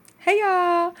Hey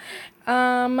y'all.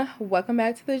 Welcome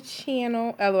back to the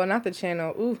channel. Well, not the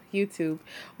channel. Ooh, YouTube.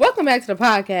 Welcome back to the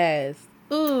podcast.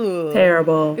 Ooh.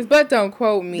 Terrible. It's but don't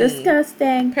quote me.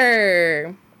 Disgusting.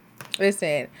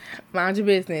 Listen, mind your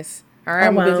business. All right,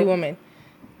 I'm a busy woman.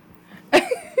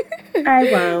 I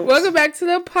won't. Welcome back to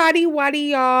the Potty Waddy,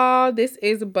 y'all. This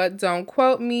is But Don't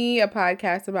Quote Me, a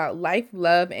podcast about life,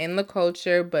 love, and the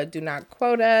culture, but do not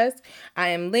quote us. I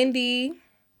am Lindy.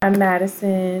 I'm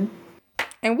Madison.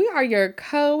 And we are your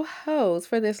co-hosts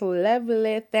for this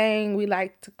lovely thing we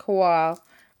like to call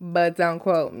But Don't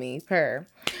Quote Me,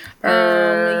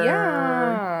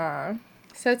 Yeah.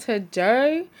 So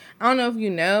today, I don't know if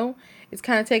you know, it's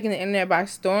kind of taking the internet by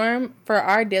storm. For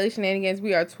our daily shenanigans,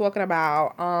 we are talking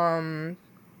about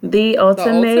the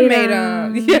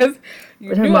ultimatum. Yes.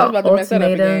 You knew I was about to mess that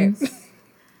up again.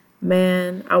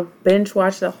 Man, I binge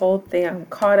watched the whole thing. I'm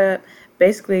caught up.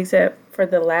 Basically, except for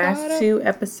the last two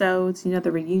episodes, you know,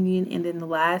 the reunion, and then the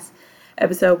last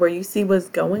episode where you see what's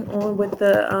going on with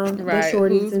the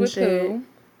shorties and shit. Who?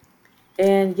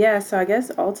 And yeah, so I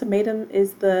guess ultimatum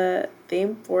is the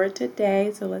theme for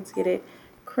today. So let's get it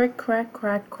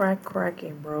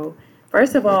cracking, bro.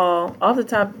 First of all, off the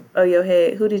top of your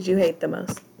head, who did you hate the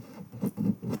most?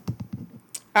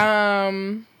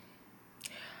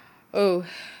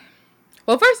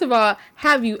 Well, first of all,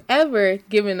 have you ever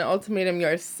given an ultimatum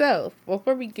yourself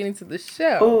before we get into the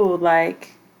show?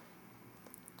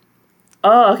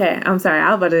 Okay. I'm sorry.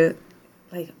 I was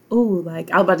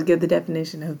about to give the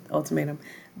definition of ultimatum.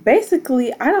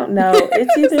 Basically, I don't know.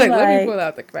 It's either let me pull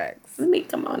out the facts.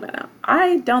 Come on now.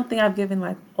 I don't think I've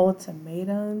given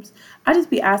ultimatums. I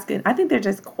just be asking. I think they're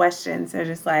just questions. They're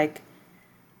just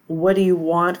what do you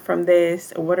want from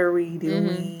this? What are we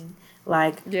doing?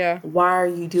 Why are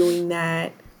you doing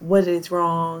that? What is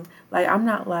wrong? I'm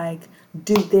not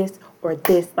do this or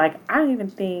this. I don't even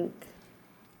think.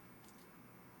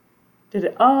 Maybe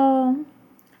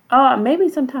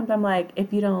sometimes I'm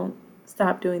if you don't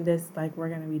stop doing this, we're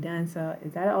going to be done. So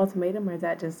is that an ultimatum or is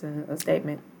that just a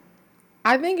statement?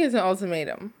 I think it's an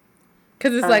ultimatum.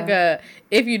 Because it's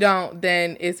if you don't,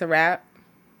 then it's a wrap.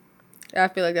 I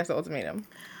feel like that's an ultimatum.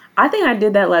 I think I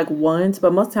did that once,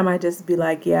 but most of the time I just be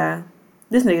yeah,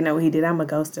 this nigga know what he did. I'm gonna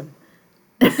ghost him.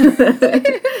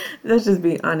 Let's just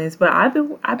be honest. But I've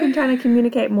been trying to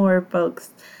communicate more,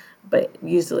 folks. But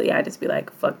usually I just be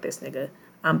fuck this nigga.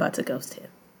 I'm about to ghost him.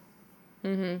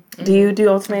 Mm-hmm. Do you do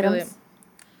ultimatums?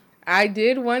 I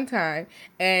did one time,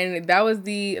 and that was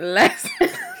the last.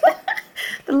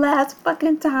 The last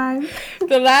fucking time.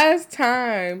 The last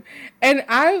time, and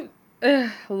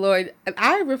Lord,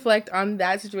 I reflect on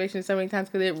that situation so many times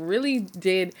because it really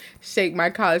did shape my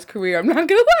college career. I'm not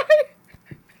gonna lie.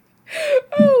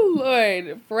 Oh,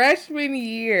 Lord. Freshman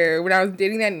year, when I was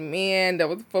dating that man that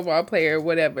was a football player or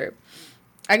whatever,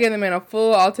 I gave the man a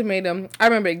full ultimatum. I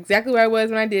remember exactly where I was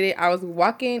when I did it. I was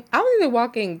either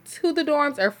walking to the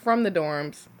dorms or from the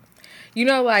dorms. You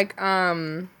know,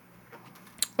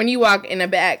 when you walk in the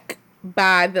back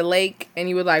by the lake and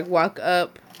you would walk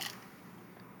up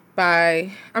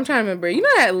I'm trying to remember. You know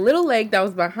that little lake that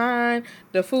was behind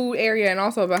the food area and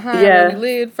also behind where we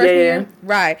lived freshman year?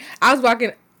 Right. I was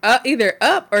walking either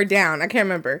up or down. I can't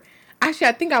remember. Actually,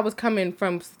 I think I was coming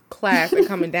from class and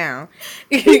coming down.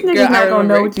 This nigga's not going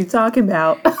to know what you're talking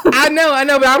about. I know,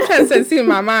 but I'm trying to set it in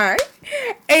my mind.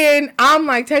 And I'm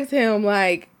texting him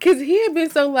because he had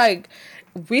been so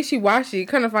wishy-washy.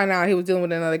 Couldn't find out he was dealing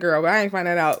with another girl, but I didn't find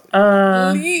that out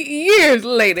years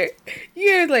later.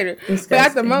 Disgusting. But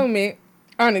at the moment,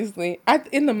 honestly,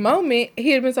 in the moment,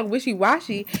 he had been so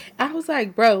wishy-washy. I was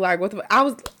bro, what the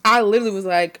I literally was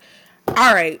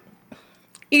all right,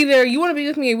 either you want to be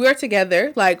with me and we're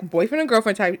together, boyfriend and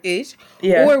girlfriend type ish,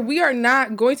 or we are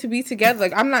not going to be together.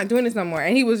 I'm not doing this no more.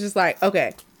 And he was just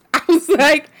okay. I was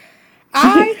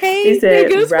I hate he said,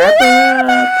 niggas. Wrap her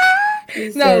up.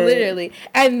 Literally.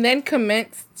 And then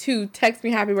commenced to text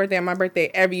me happy birthday on my birthday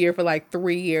every year for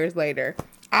 3 years later.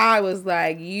 I was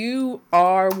you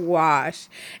are washed.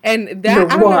 And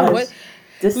that, I don't know what.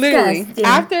 Disgusting. Literally,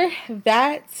 after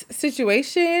that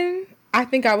situation, I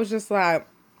think I was just college.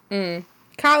 I'm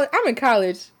in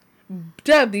college.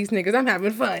 Dub these niggas. I'm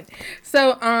having fun.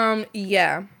 So,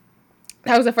 yeah.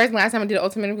 That was the first and last time I did an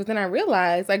ultimatum because then I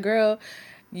realized, girl,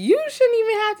 you shouldn't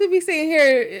even have to be sitting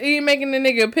here making the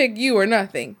nigga pick you or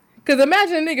nothing. Because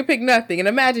imagine a nigga pick nothing and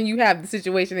imagine you have the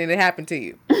situation and it happened to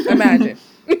you. Imagine.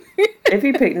 If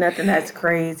he picked nothing, that's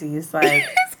crazy. It's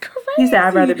it's crazy. He said,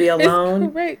 I'd rather be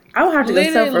alone. I would have to go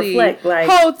self-reflect.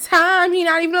 Whole time, he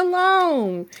not even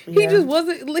alone. Yeah.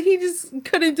 He just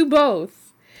couldn't do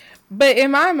both. But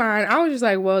in my mind, I was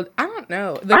just well, I don't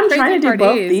know. I'm trying to do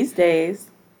both these days.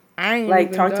 I ain't like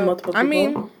even talk to multiple people. I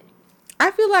mean,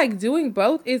 I feel like doing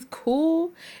both is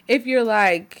cool if you're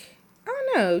like, I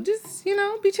don't know, just,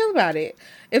 be chill about it.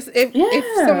 If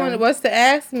someone was to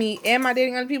ask me, am I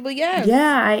dating other people? Yes.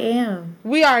 Yeah, I am.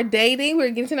 We are dating. We're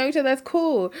getting to know each other. That's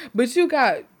cool. But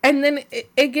and then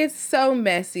it gets so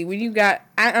messy when you got,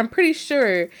 I'm pretty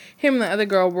sure him and the other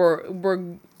girl were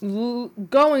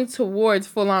going towards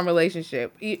full-on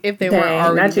relationship if they weren't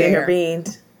already not you there.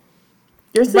 Intervened.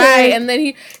 You're sick. Right, and then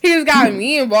he just got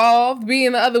me involved,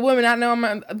 being the other woman. I know I'm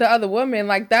the other woman.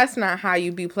 Like, that's not how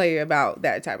you be player about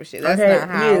that type of shit. That's not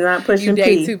how you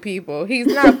date two people. He's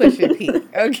not pushing P.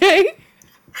 Okay,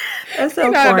 that's so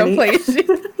funny. No shit.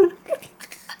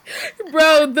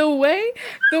 Bro, the way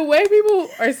people,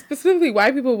 or specifically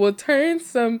white people, will turn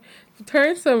some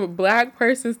black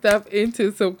person stuff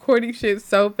into some corny shit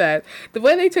so fast. The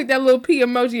way they took that little P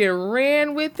emoji and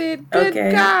ran with it, good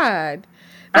God.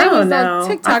 They was on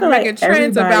TikTok making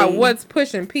trends about what's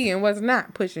pushing P and what's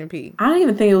not pushing P. I don't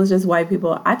even think it was just white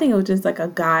people. I think it was just like a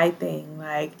guy thing.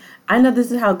 Like, I know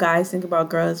this is how guys think about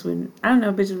girls when, I don't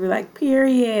know, bitches were like,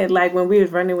 period. Like, when we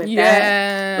was running with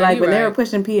that. Like, when they were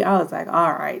pushing P, I was like,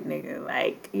 all right, nigga.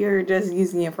 Like, you're just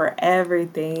using it for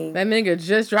everything. That nigga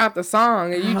just dropped a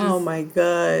song and you just... Oh, my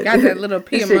God. Got that little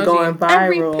P emoji going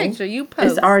viral. Every picture you post.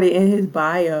 It's already in his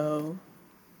bio.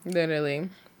 Literally.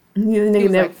 This nigga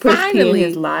never like, pushed P in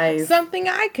his life. Something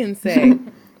I can say.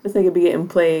 This nigga be getting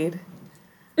played.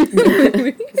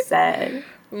 Sad.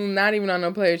 Not even on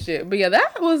no player shit. But yeah,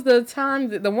 that was the time,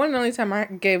 the one and only time I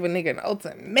gave a nigga an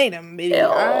ultimatum, baby.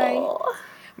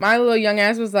 My little young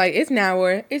ass was like, it's now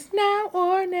or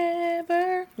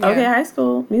never. Yeah. Okay, high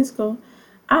school, musical.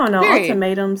 I don't know. Period.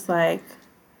 Ultimatums, like,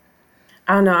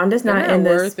 I don't know. I'm just not in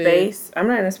the space. I'm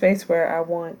not in a space where I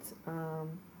want...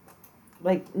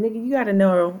 like, nigga, you gotta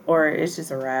know, or it's just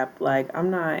a rap. Like,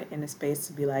 I'm not in a space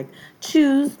to be like,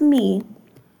 choose me.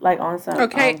 Like, on some...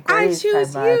 Okay, I choose you.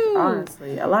 Vibe.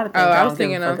 Honestly, a lot of things I was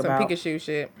thinking on some Pikachu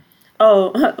shit. Oh,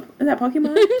 is that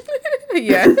Pokemon?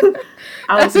 Yeah.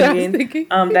 I was thinking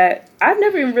that I've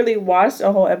never even really watched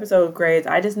a whole episode of Grey's.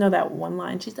 I just know that one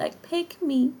line. She's like, pick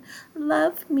me,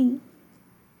 love me.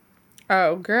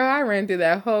 Oh, girl, I ran through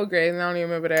that whole grade and I don't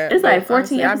even remember that. It's like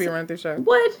 14 episodes. I'll be running through the show.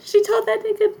 What? She told that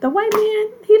nigga, the white man,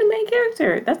 he the main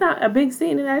character. That's not a big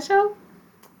scene in that show?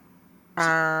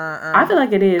 I feel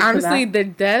like it is. Honestly, the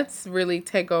deaths really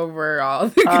take over all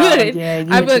the good. Yeah,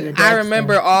 I feel like I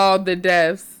remember all the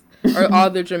deaths or all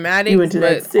the dramatics,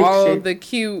 but all shit. The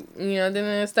cute,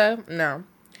 and stuff, no.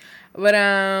 But,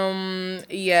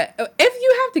 yeah, if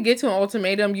you have to get to an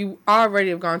ultimatum, you already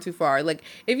have gone too far. Like,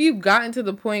 if you've gotten to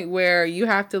the point where you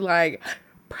have to, like,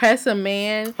 press a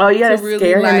man. Oh, you gotta really,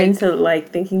 scare him into,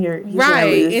 like, thinking he's gonna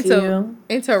lose you.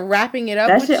 Into wrapping it up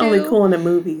that with shit only cool in the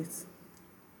movies.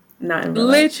 Not in real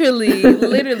life.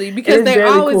 Literally, because they're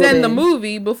always cool in the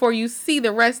movie before you see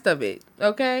the rest of it,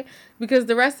 okay? Because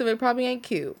the rest of it probably ain't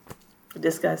cute.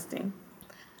 Disgusting.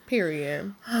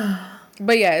 Period.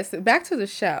 But yes, back to the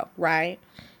show, right?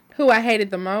 Who I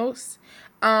hated the most?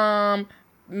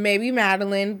 Maybe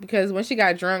Madeline, because when she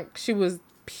got drunk, she was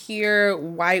pure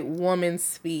white woman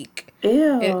speak.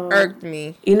 Ew. It irked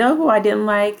me. You know who I didn't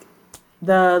like?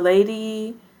 The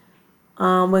lady,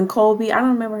 when Colby, I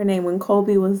don't remember her name, when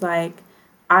Colby was like,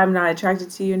 I'm not attracted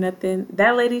to you or nothing.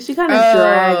 That lady, she kind of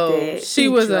dragged it. She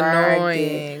was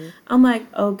annoying. It. I'm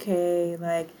like, okay,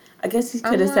 like, I guess he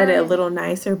could have said it a little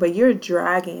nicer, but you're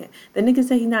dragging it. The nigga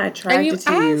said he's not attracted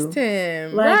to you. And you asked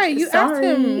him. Like, right, you asked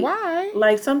him why.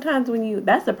 Like, sometimes when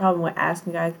that's the problem with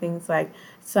asking guys things. Like,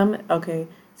 some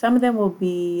of them will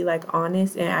be, like,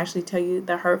 honest and actually tell you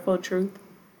the hurtful truth.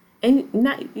 And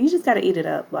you just got to eat it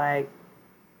up. Like,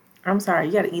 I'm sorry,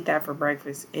 you got to eat that for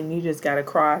breakfast, and you just got to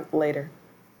cry later.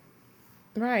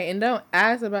 Right, and don't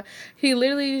ask about... He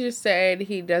literally just said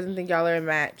he doesn't think y'all are a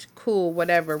match. Cool,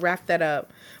 whatever, wrap that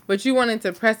up. But you wanted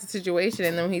to press the situation,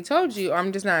 and then when he told you,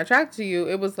 I'm just not attracted to you,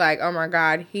 it was like, oh my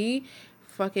God, he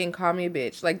fucking called me a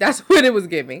bitch. Like, that's what it was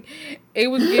giving. It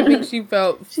was giving she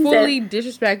felt fully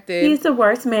disrespected. He's the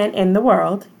worst man in the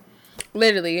world.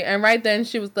 Literally. And right then,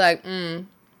 she was like,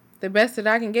 the best that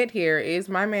I can get here is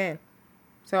my man.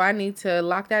 So I need to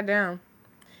lock that down.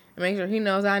 And make sure he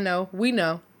knows I know. We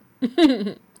know.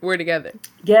 We're together.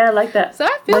 Yeah, like that. So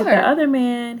I feel like the other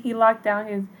man, he locked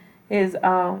down his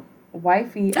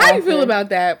wifey. How do you feel about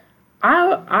that?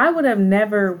 I would have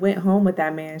never went home with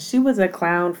that man. She was a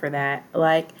clown for that.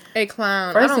 Like, a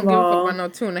clown. I don't give a fuck about no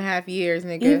 2.5 years,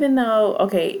 nigga. Even though,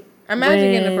 okay,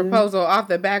 imagine getting a proposal off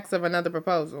the backs of another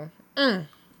proposal.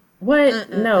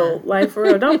 What? No, like, for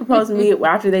real. Don't propose to me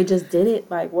after they just did it.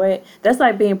 Like, what? That's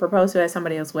like being proposed to at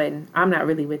somebody else's wedding. I'm not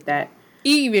really with that.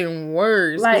 Even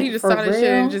worse. Like, he just saw this shit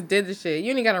and just did the shit.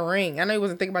 You ain't got a ring. I know he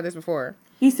wasn't thinking about this before.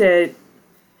 He said,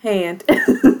 hand.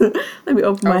 Let me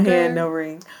open my hand, no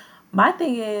ring. My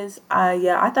thing is,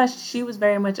 I thought she was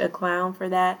very much a clown for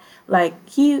that. Like,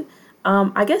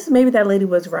 I guess maybe that lady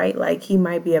was right. Like, he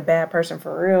might be a bad person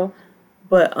for real.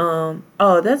 But,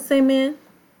 that's the same man?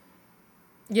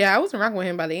 Yeah, I wasn't rocking with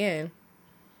him by the end.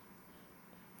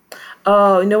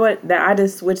 Oh, you know what? I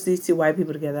just switched these two white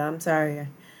people together. I'm sorry.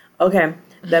 Okay.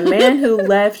 The man who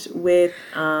left with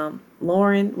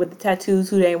Lauren with the tattoos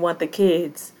who didn't want the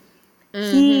kids.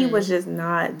 He was just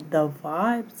not the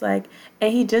vibes. Like,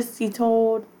 and he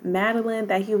told Madeline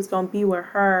that he was going to be with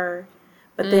her.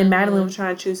 But then Madeline was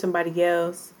trying to choose somebody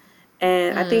else.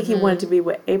 And I think he wanted to be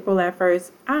with April at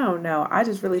first. I don't know. I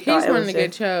just really thought he wanted to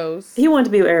get chose. He wanted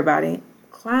to be with everybody.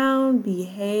 Clown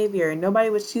behavior.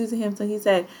 Nobody was choosing him. So he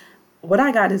said, what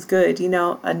I got is good. You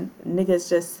know, a nigga's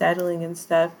just settling and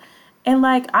stuff. And,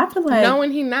 like, I feel like...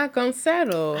 knowing he not going to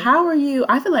settle. How are you...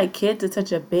 I feel like kids are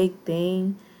such a big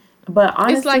thing. But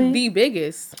honestly... it's, like, the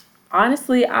biggest.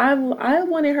 Honestly, I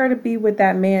wanted her to be with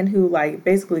that man who, like,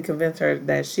 basically convinced her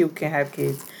that she can have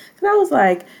kids. Because I was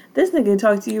like, this nigga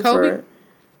talked to you Kobe?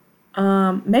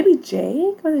 for... maybe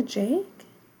Jake? Was it Jake?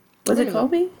 Was it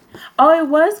Kobe? Oh, it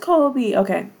was Kobe.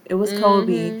 Okay. It was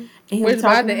Kobe. And he was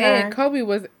by the end, Kobe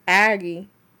was Aggie.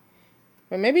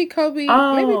 But maybe Kobe, him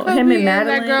and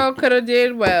that girl could have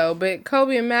did well. But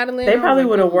Kobe and Madeline, they probably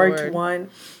would have worked one.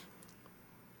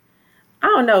 I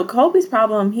don't know. Kobe's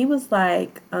problem, he was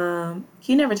like,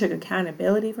 he never took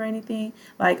accountability for anything.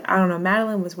 Like, I don't know.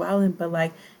 Madeline was wilding, but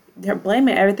like, they're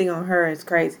blaming everything on her is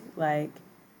crazy. Like,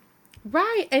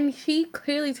 right. And he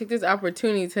clearly took this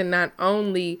opportunity to not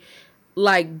only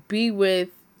like be with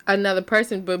another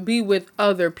person, but be with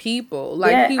other people.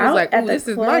 Like, he was like, oh, this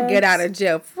is my get out of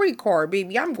jail free card,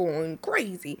 baby. I'm going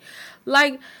crazy.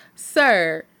 Like,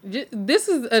 sir, this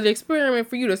is an experiment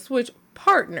for you to switch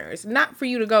partners, not for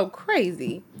you to go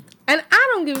crazy. And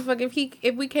I don't give a fuck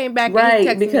if we came back and he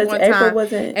texted me one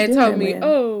time and told me,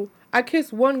 oh, I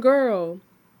kissed one girl.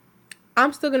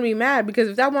 I'm still gonna be mad because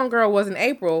if that one girl wasn't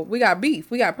April, we got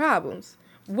beef, we got problems.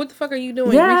 What the fuck are you doing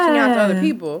reaching out to other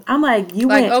people? I'm like, you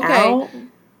went out.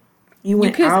 You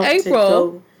kissed out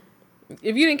April.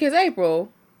 If you didn't kiss April,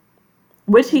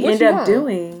 which he ended up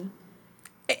doing.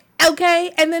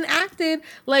 Okay, and then acted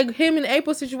like him and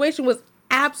April's situation was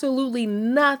absolutely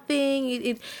nothing.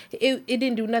 It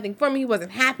didn't do nothing for me. He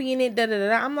wasn't happy in it.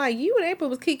 I'm like, you and April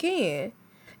was kicking.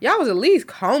 Y'all was at least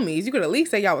homies. You could at least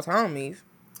say y'all was homies.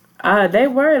 They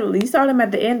were. You saw them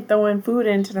at the end throwing food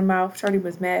into the mouth. Shorty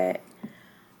was mad.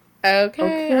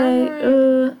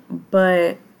 Okay.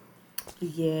 But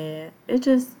yeah, it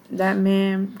just, that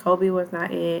man, Kobe was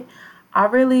not it. I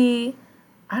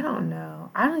don't know.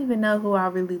 I don't even know who I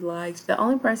really liked. The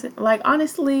only person, like,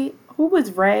 honestly, who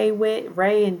was Ray with?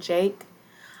 Ray and Jake.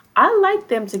 I liked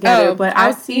them together, but I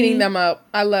was eating them up.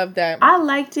 I love that. I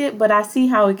liked it, but I see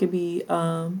how it could be.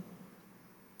 I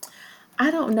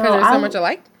don't know. Because there's so much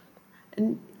alike.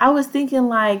 I was thinking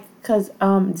like, cause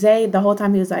Zay the whole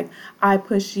time he was like, I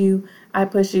push you.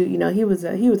 You know, he was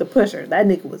a pusher. That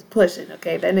nigga was pushing.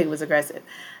 Okay, that nigga was aggressive.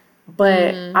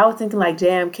 But I was thinking like,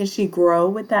 damn, can she grow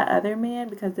with that other man?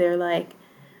 Because they're like,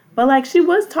 but like she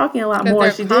was talking a lot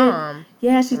more. She calm. Did.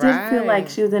 Yeah, she did feel like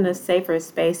she was in a safer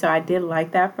space. So I did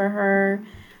like that for her.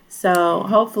 So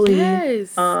hopefully,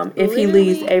 if he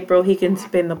leaves April, he can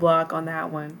spin the block on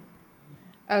that one.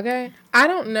 Okay. I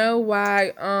don't know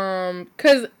why.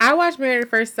 Because I watched Married at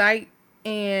First Sight.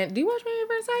 And do you watch Married at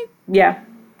First Sight? Yeah.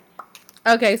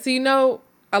 Okay, so you know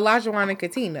Olajuwon and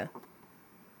Katina.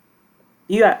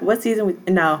 You got what season?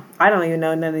 No, I don't even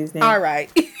know none of these names. All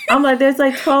right. I'm like, there's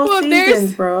like 12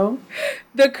 seasons, bro.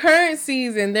 The current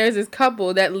season, there's this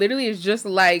couple that literally is just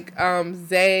like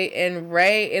Zay and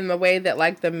Ray in the way that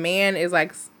like the man is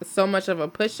like so much of a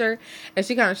pusher and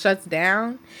she kind of shuts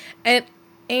down. And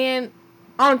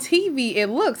on TV, it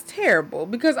looks terrible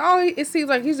because it seems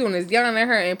like he's doing is yelling at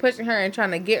her and pushing her and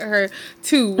trying to get her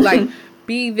to like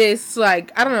be this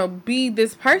like, I don't know, be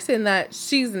this person that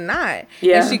she's not.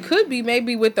 Yeah. And she could be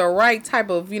maybe with the right type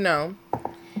of, you know,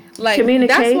 like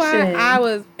communication. That's why I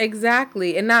was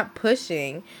exactly and not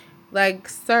pushing. Like,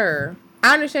 sir,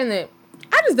 I understand that.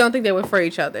 I just don't think they were for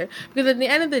each other because at the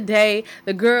end of the day,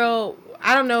 the girl,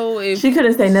 I don't know if she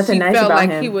couldn't say nothing nice about like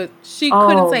him. She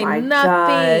couldn't say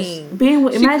nothing.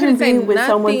 Imagine being with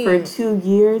someone for 2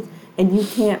 years and you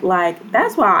can't like.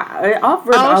 That's why off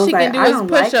rip, I was she like, can do is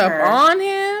push up on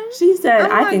him. She said,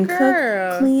 "I can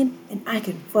cook, clean, and I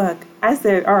can fuck." I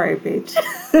said, "All right, bitch."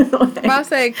 Like, I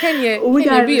said, "Can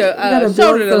you be a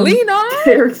shoulder to lean on?"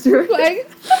 Character.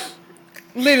 Like,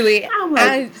 Literally, I'm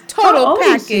like, total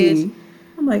package.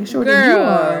 I'm like, shorty, you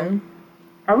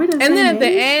are we the same And then at age?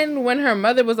 the end, when her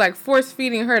mother was like force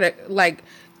feeding her to like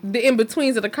the in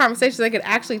betweens of the conversation, they could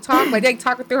actually talk. Like they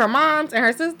talking through her moms and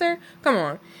her sister. Come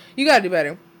on, you gotta do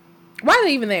better. Why are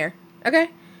they even there? Okay,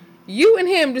 you and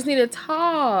him just need to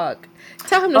talk.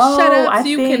 Tell him to shut up so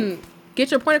you can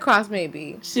get your point across.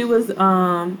 Maybe she was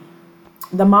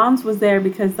the moms was there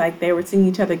because like they were seeing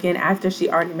each other again after she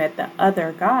already met the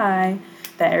other guy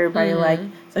that everybody liked.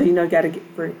 So you gotta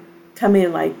come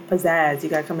in like pizzazz. You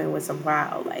gotta come in with some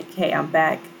wow, like, hey, I'm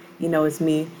back. It's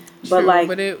me. But true,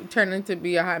 but it turned into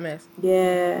be a hot mess.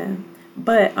 Yeah,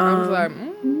 but I was like,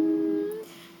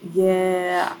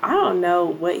 yeah, I don't know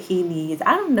what he needs.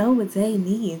 I don't know what Zay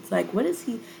needs. Like, what is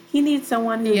he? He needs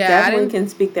someone who definitely can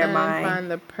speak their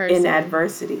mind in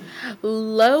adversity.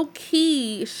 Low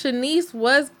key, Shanice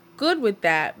was good with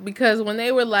that because when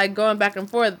they were like going back and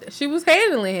forth, she was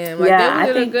handling him. Like,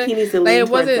 I think he needs to lean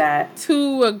towards that. It wasn't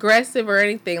too aggressive or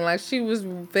anything. Like, she was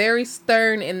very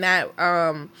stern in that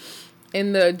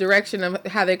in the direction of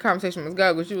how their conversation was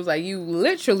going. Because she was like, you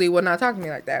literally would not talk to me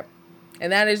like that,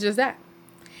 and that is just that.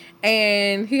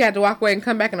 And he had to walk away and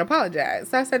come back and apologize.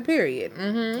 So I said, period.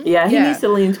 Mm-hmm. Yeah, he needs to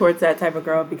lean towards that type of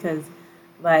girl because,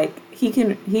 like, he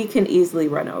can easily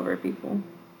run over people.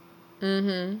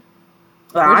 Mm-hmm.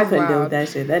 Well, I couldn't deal with that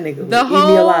shit. That nigga would eat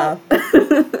me alive.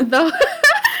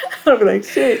 I'd be like,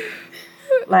 shit.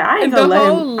 Like, I ain't gonna let him.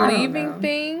 The whole leaving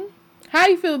thing. How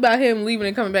do you feel about him leaving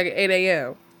and coming back at 8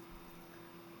 a.m.?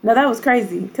 No, that was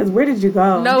crazy. Because where did you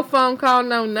go? No phone call,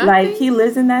 no nothing. Like, he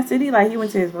lives in that city? Like, he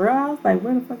went to his real house? Like,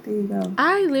 where the fuck did he go?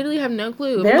 I literally have no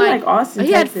clue. They're like Austin,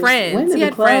 He Texas. had friends. He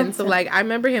had friends. So, like, I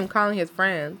remember him calling his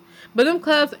friends. But the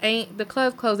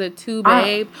clubs close at 2,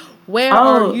 babe. Where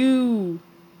are you?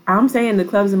 I'm saying the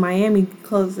clubs in Miami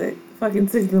close at fucking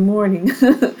 6 in the morning.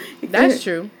 That's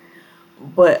true.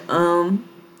 But,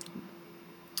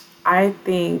 I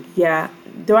think, yeah.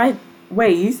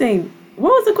 Wait, you saying...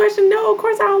 What was the question? No, of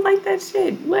course I don't like that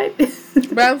shit. What?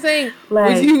 But I'm saying,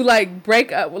 like, would you, like,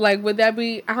 break up? Like, would that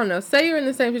be, I don't know, say you're in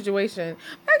the same situation.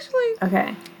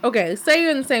 Actually. Okay, say you're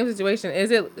in the same situation.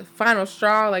 Is it final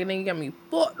straw? Like, nigga, you got me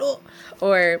fucked up?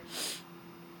 Or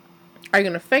are you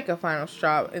going to fake a final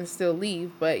straw and still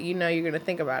leave, but you're going to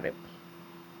think about it?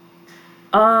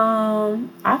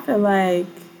 I feel like,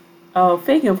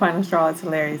 faking a final straw is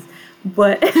hilarious.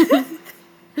 But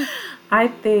I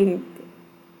think...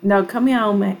 No, coming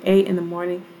home at 8 in the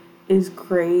morning is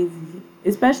crazy.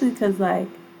 Especially because, like,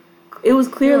 it was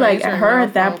clear, like,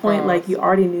 at that point, like, you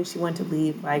already knew she wanted to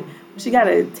leave. Like, she got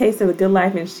a taste of the good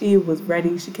life and she was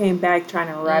ready. She came back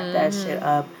trying to wrap that shit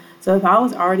up. So if I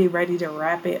was already ready to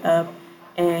wrap it up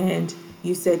and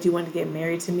you said you wanted to get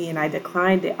married to me and I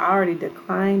declined it, I already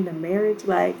declined the marriage.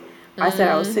 Like, I said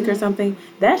I was sick or something.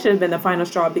 That should have been the final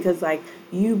straw because, like,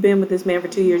 you've been with this man for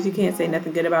 2 years. You can't say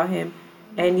nothing good about him.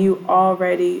 And you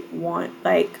already want,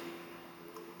 like,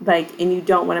 and you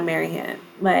don't want to marry him.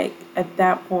 Like, at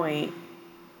that point,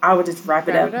 I would just wrap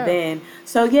it up then.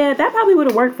 So, yeah, that probably would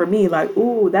have worked for me. Like,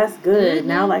 ooh, that's good. Mm-hmm.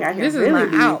 Now, like, I can really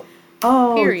be out.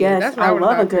 Oh, period. Yes. I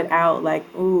love a good out. Like,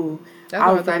 ooh,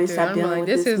 I was ready to stop dealing with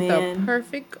this man. This is the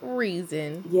perfect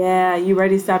reason. Yeah, you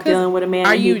ready to stop dealing with a man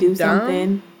and he do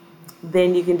something?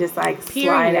 Then you can just, like,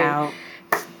 slide out.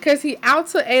 Because he out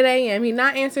till 8 a.m. He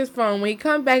not answer his phone. When he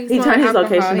come back, he turn his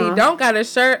location on. He don't got a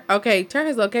shirt. Okay, turn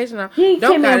his location on. He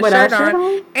don't got a shirt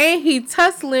on. And he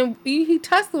tussling. He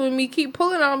tussling with me. Keep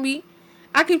pulling on me.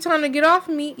 I keep trying to get off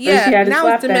of me. Yeah, now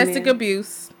it's domestic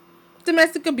abuse.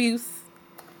 Domestic abuse.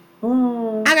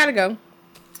 I gotta go.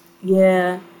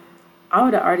 Yeah, I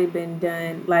would have already been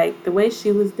done. Like, the way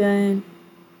she was done,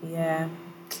 yeah.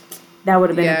 That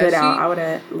would have been a good out. I would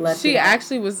have left. She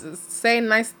actually was saying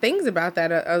nice things about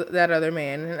that other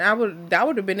man, and that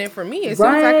would have been it for me. As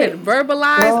soon as I could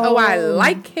verbalize, I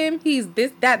like him. He's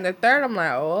this, that, and the third. I'm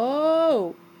like,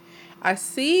 oh, I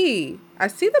see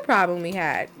the problem we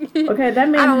had. Okay, that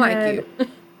man. I don't like you.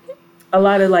 A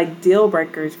lot of like deal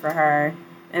breakers for her,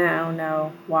 and I don't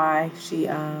know why she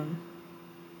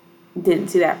didn't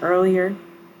see that earlier.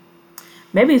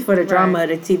 Maybe it's for the drama of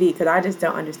the TV, because I just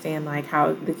don't understand, like,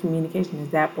 how the communication is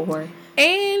that poor.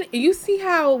 And you see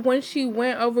how when she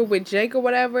went over with Jake or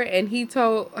whatever, and he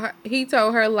told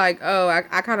her like, oh,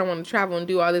 I kind of want to travel and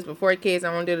do all this before kids.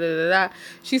 I want to do da.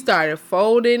 She started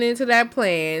folding into that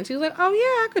plan. She was like, oh,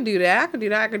 yeah, I could do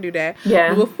that.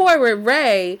 Yeah. But before with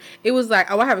Ray, it was like,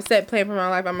 oh, I have a set plan for my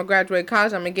life. I'm going to graduate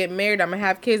college. I'm going to get married. I'm going to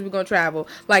have kids. We're going to travel.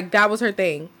 Like, that was her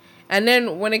thing. And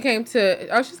then when it came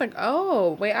to, she's like,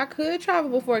 oh, wait, I could travel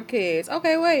before kids.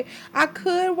 Okay, wait, I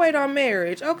could wait on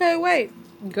marriage. Okay, wait,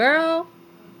 girl.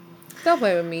 Don't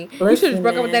play with me. Listen, you should have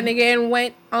broke up with that nigga and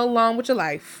went along with your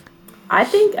life.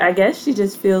 I guess she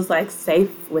just feels like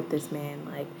safe with this man,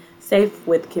 like safe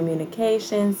with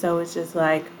communication. So it's just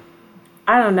like,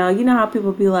 I don't know. You know how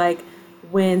people be like,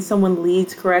 when someone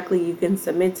leads correctly, you can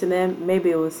submit to them.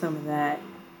 Maybe it was some of that.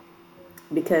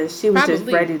 Because she was just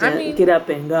ready to get up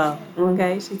and go.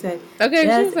 Okay, she said. Okay,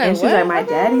 yes. She was like, and she was like, my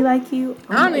daddy like you.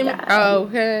 Oh, I don't even. God. Oh,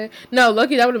 okay. No,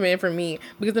 lucky that would have been for me,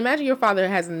 because imagine your father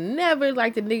has never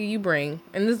liked the nigga you bring,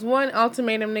 and this one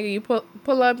ultimatum nigga you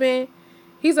pull up in,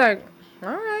 he's like, all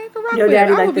right, go rock your with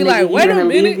daddy it. I would be like, wait a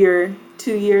minute. Leave your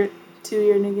 2 year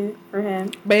nigga for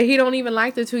him. But he don't even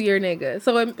like the 2 year nigga.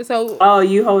 So. Oh,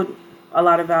 you hold a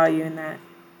lot of value in that.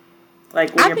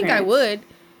 Like with I your think parents. I would.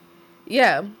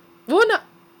 Yeah. Well, no.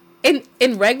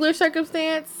 In regular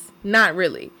circumstance, not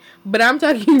really. But I'm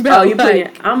talking about. Oh, you put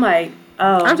it. I'm like,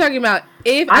 oh. I'm talking about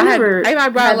if I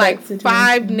brought like 5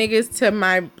 niggas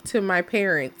to my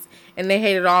parents and they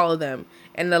hated all of them,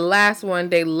 and the last one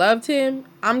they loved him.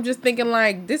 I'm just thinking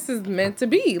like, this is meant to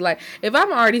be. Like, if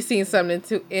I'm already seeing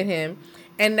something in him,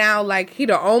 and now like he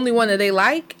the only one that they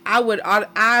like, I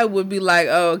would be like,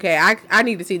 oh, okay, I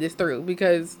need to see this through,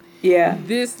 because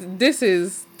this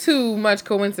is too much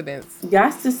coincidence. You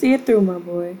got to see it through, my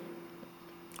boy.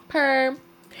 But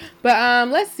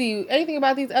let's see. Anything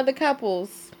about these other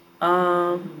couples?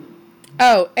 Oh,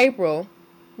 April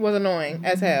was annoying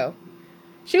as hell.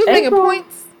 She was making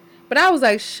points, but I was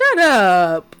like, shut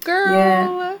up, girl.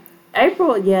 Yeah.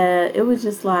 April, it was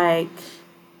just like,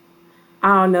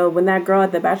 I don't know, when that girl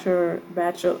at the bachelor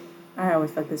I always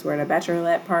fuck this word, a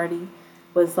bachelorette party,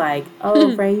 was like,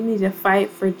 oh, Ray, you need to fight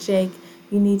for Jake.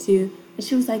 You need to. And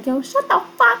she was like, yo, shut the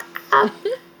fuck up.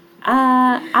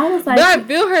 I was like, but I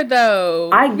feel her though.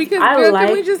 Can we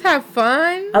just have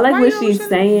fun? I like what she's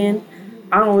saying.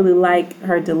 I don't really like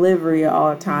her delivery at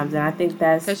all times, and I think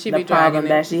that's the problem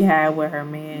that she had with her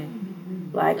man.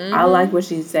 Like, I like what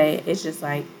she's saying. It's just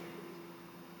like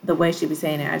the way she be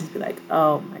saying it. I just be like,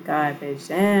 oh my god, bitch,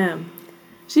 damn.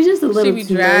 She's just a little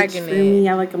too much for me.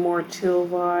 I like a more chill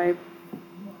vibe.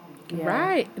 Yeah.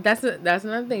 Right. That's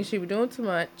another thing. She be doing too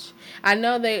much. I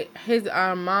know his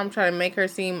mom tried to make her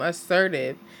seem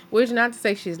assertive, which not to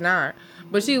say she's not,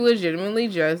 but she legitimately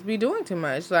just be doing too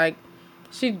much. Like,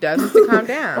 she doesn't to calm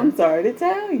down. I'm sorry to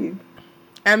tell you.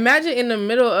 Imagine in the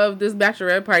middle of this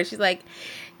bachelorette party, she's like,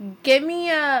 give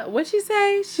me a, what'd she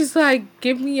say? She's like,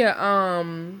 give me a,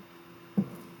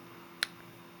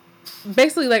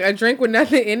 basically like a drink with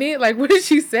nothing in it. Like, what did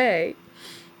she say?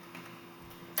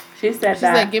 She's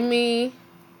like, give me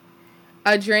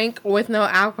a drink with no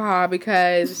alcohol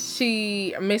because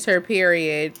she missed her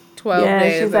period 12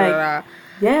 days. She's like,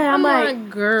 I'm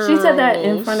like, girl. She said that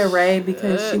in front of Ray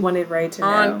because she wanted Ray to know.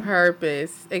 On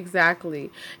purpose. Exactly.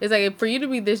 It's like, for you to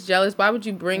be this jealous, why would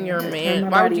you bring your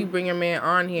man? Why would you bring your man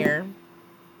on here?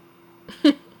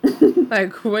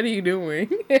 Like, what are you doing?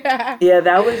 Yeah,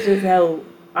 that was just how,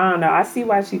 I don't know. I see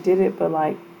why she did it, but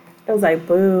like, it was like,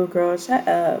 boo, girl, shut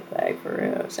up. Like, for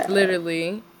real, shut up.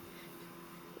 Literally.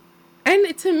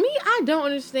 And to me, I don't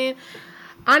understand.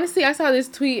 Honestly, I saw this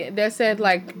tweet that said,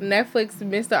 like, Netflix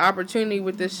missed the opportunity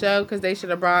with this show because they should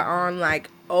have brought on,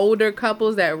 like, older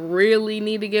couples that really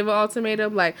need to give an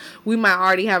ultimatum. Like, we might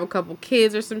already have a couple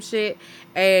kids or some shit,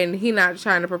 and he not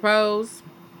trying to propose.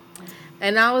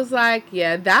 And I was like,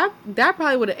 yeah, that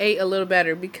probably would have ate a little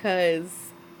better because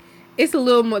it's a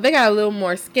little more, they got a little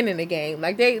more skin in the game.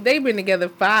 Like, they've been together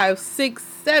 5, 6,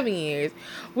 7 years.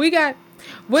 We got,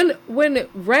 when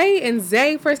Ray and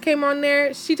Zay first came on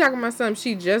there, she talking about something,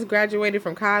 she just graduated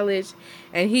from college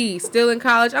and he's still in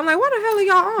college. I'm like, what the hell are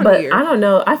y'all on here? But I don't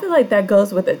know. I feel like that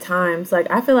goes with the times. Like,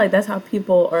 I feel like that's how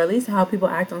people, or at least how people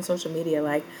act on social media.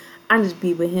 Like, I just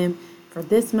be with him for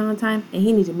this amount of time and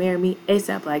he needs to marry me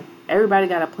ASAP. Like, everybody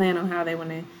got a plan on how they want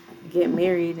to get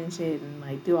married and shit and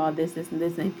like do all this and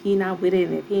this, and if he not with it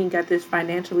and if he ain't got this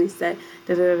financially set,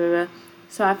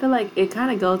 so I feel like it kind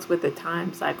of goes with the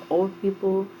times. Like, old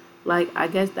people, like, I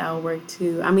guess that would work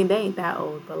too. I mean, they ain't that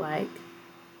old, but like,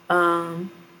 I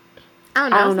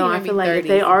don't know. I feel like 30s, if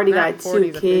they already got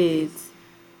 2 kids,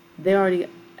 they already.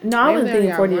 No, I wasn't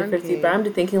thinking 40 or 50, kid. But I'm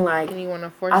just thinking like,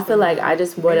 I feel like I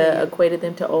just would have equated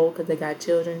them to old because they got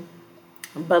children.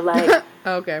 But like,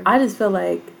 okay, I just feel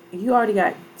like you already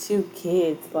got 2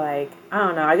 kids. Like, I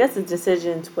don't know. I guess the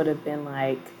decisions would have been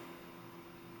like,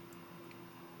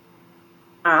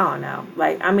 I don't know.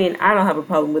 Like, I mean, I don't have a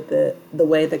problem with the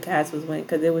way the cast was went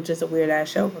because it was just a weird ass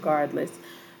show regardless.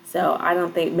 So I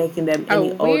don't think making them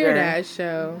any older weird ass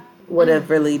show would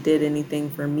have really did anything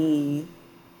for me.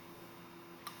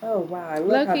 Oh wow! I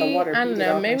love how the water. I don't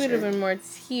know. Maybe it would have been more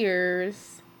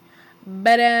tears.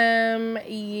 But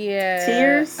yeah.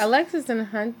 Tears? Alexis and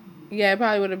Hunt. Yeah, it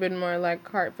probably would have been more like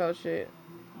heartfelt shit.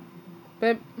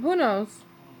 But who knows?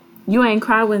 You ain't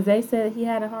cried when they said he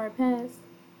had a hard pass?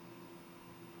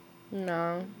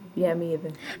 No. Yeah, me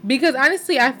either. Because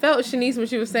honestly, I felt Shanice when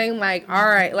she was saying like, all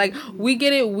right, like we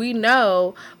get it, we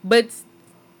know, but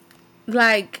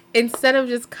like instead of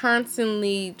just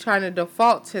constantly trying to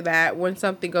default to that when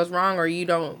something goes wrong or you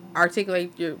don't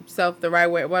articulate yourself the right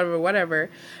way, whatever,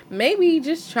 maybe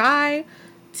just try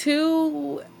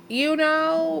to,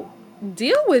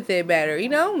 deal with it better,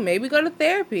 maybe go to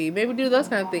therapy, maybe do those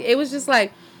kind of things. It was just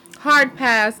like hard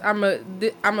pass. I'm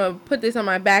a put this on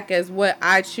my back as what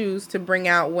I choose to bring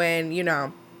out when,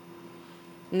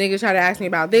 niggas try to ask me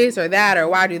about this or that or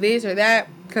why I do this or that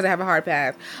because I have a hard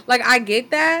pass. Like, I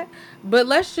get that, but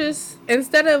let's just,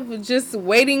 instead of just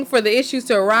waiting for the issues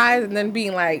to arise and then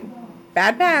being like,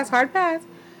 bad pass, hard pass,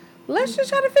 let's just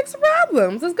try to fix the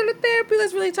problems. Let's go to therapy.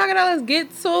 Let's really talk it out. Let's get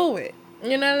to it.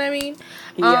 You know what I mean?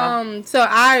 Yeah. So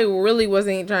I really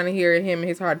wasn't trying to hear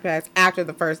his hard pass after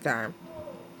the first time.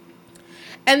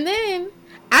 And then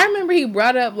I remember he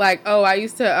brought up, like, oh, I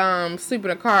used to sleep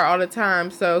in a car all the time,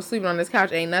 so sleeping on this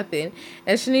couch ain't nothing.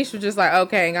 And Shanice was just like,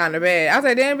 okay, and got in the bed. I was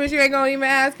like, damn, bitch, you ain't gonna even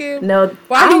ask him? No,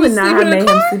 I would not have made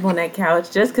him sleep on that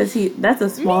couch just because that's a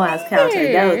small-ass couch.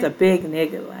 Like, that was a big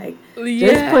nigga. Like,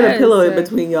 just put a pillow in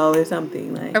between y'all or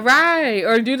something. Like, right,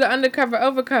 or do the undercover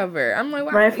overcover. I'm like,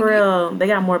 why? Right, for real. They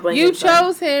got more blankets. You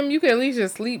chose him. You can at least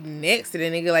just sleep next to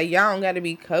the nigga. Like, y'all don't got to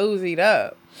be cozied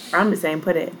up. I'm just saying,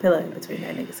 put a pillow in between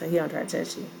that nigga so he don't try to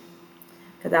touch you.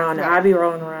 Because I don't know. I be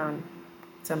rolling around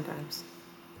sometimes.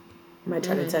 I might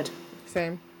try to touch him.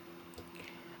 Same.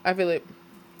 I feel it.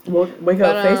 Wake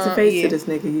up face to face to this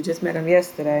nigga. You just met him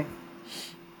yesterday.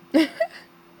 But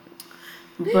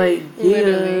yeah.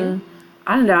 Literally.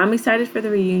 I don't know. I'm excited for the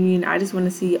reunion. I just want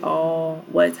to see all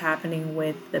what's happening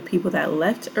with the people that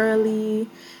left early.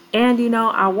 And,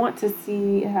 I want to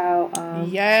see how...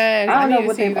 yes. I don't know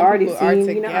what they've already seen.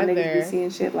 You know how niggas be seeing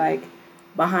shit, like,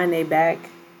 behind their back?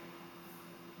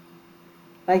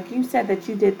 Like, you said that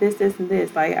you did this, this, and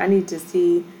this. Like, I need to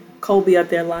see Colby up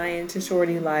there lying to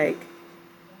Shorty, like,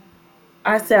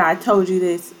 I said I told you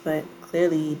this, but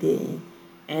clearly he didn't.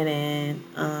 And then,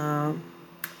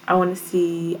 I want to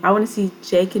see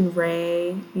Jake and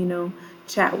Ray,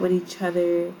 chat with each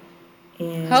other.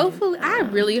 And hopefully, I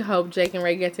really hope Jake and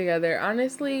Ray get together.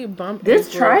 Honestly, bump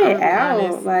just April, try it out.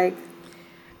 Honest. Like,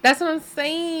 that's what I'm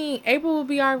saying. April will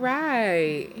be all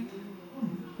right.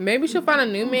 Maybe she'll find a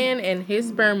new man and his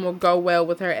sperm will go well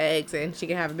with her eggs and she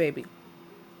can have a baby.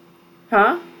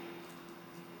 Huh?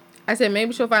 I said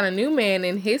maybe she'll find a new man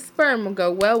and his sperm will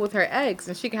go well with her eggs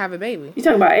and she can have a baby. You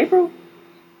talking about April?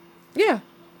 Yeah.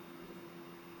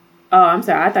 Oh, I'm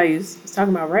sorry. I thought you was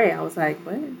talking about Ray. I was like,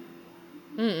 what?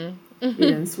 Mm-mm.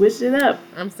 You done switched it up.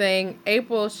 I'm saying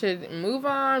April should move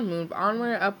onward,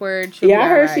 upward. Yeah, I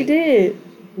heard she did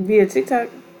via TikTok.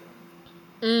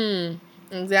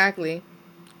 Exactly.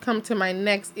 Come to my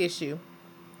next issue.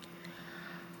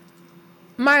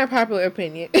 My unpopular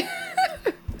opinion.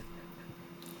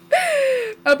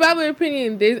 A popular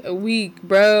opinion this week,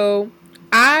 bro.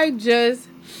 I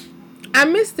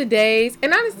miss the days,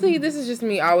 and honestly, this is just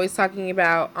me always talking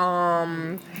about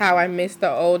how I miss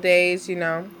the old days,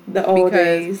 The old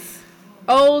days.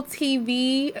 Old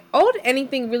TV, old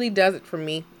anything really does it for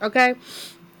me, okay?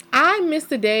 I miss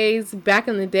the days back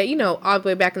in the day, all the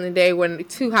way back in the day when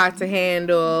Too Hot to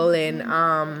Handle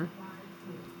and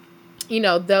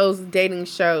those dating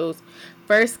shows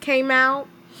first came out.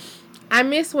 I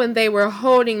miss when they were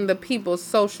holding the people's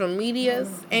social medias,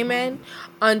 amen,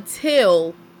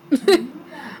 until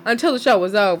the show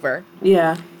was over.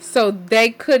 Yeah. So they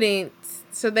couldn't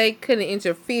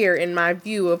interfere in my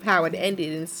view of how it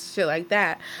ended and shit like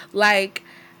that. Like,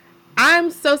 I'm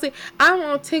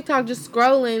on TikTok just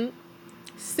scrolling,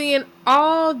 seeing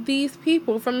all these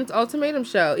people from this Ultimatum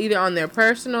show, either on their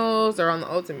personals or on the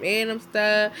Ultimatum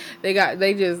stuff.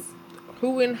 They just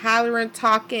hooting, hollering,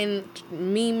 talking,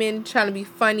 memeing, trying to be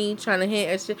funny, trying to hint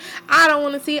at shit. I don't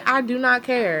want to see it. I do not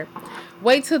care.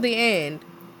 Wait till the end.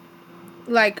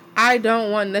 Like, I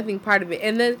don't want nothing part of it.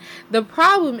 And then the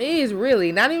problem is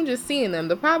really not even just seeing them.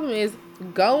 The problem is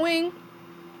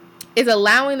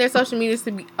allowing their social medias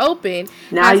to be open.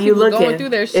 Now you going through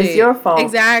their shit. It's your fault.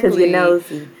 Exactly. Because you're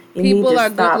nosy. People are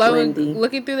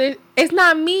looking through their. It's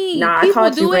not me. People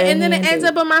do it, and then it ends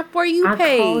up on my For You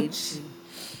page.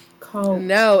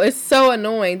 No, it's so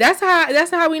annoying. That's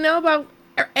how we know about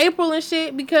April and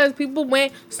shit, because people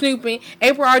went snooping.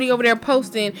 April already over there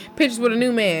posting pictures with a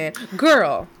new man.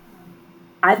 Girl,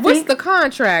 what's the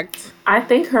contract? I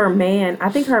think her man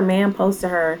posted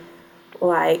her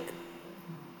like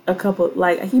a couple,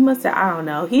 like, he must have, I don't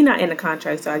know. He not in the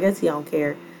contract, so I guess he don't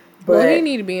care. But, well, he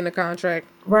need to be in the contract.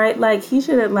 Right? Like, he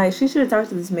should have, like, she should have talked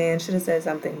to this man, should have said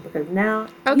something, because now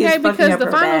okay, he's because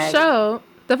the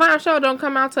final show don't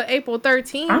come out till April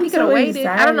 13th. He could have waited.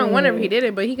 Excited. I don't know whenever he did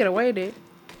it, but he could have waited.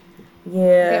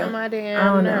 Yeah. Get on my damn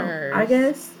I don't nerves. know. I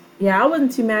guess, yeah, I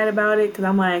wasn't too mad about it, because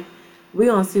I'm like, we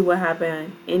gonna see what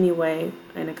happened anyway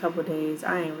in a couple days.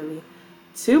 I ain't really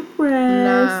too pressed.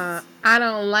 Nah, I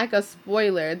don't like a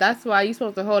spoiler. That's why you're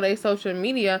supposed to hold a social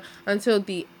media until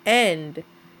the end.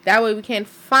 That way we can't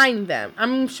find them.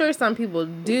 I'm sure some people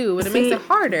do, but it makes it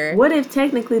harder. What if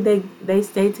technically they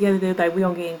stayed together? They're like, we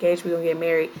gonna get engaged, we gonna get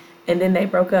married, and then they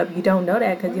broke up. You don't know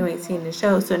that because you ain't seen the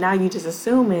show. So now you just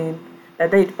assuming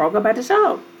that they broke up at the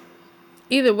show.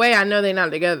 Either way, I know they're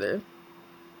not together.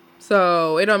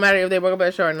 So it don't matter if they broke up at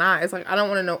the show or not. It's like, I don't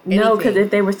want to know anything. No, because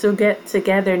if they were still get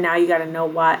together, now you got to know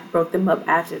what broke them up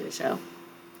after the show.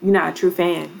 You're not a true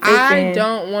fan. I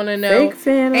don't want to know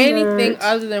anything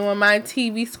other than what my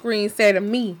TV screen said to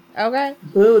me. Okay?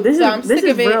 Boo, this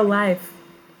is real life.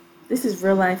 This is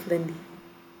real life, Lindy.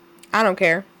 I don't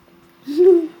care.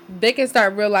 They can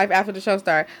start real life after the show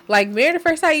start. Like, Married at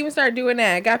First Sight even start doing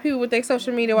that. Got people with their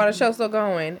social media while the show's still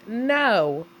going.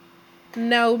 No.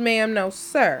 No, ma'am. No,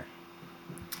 sir.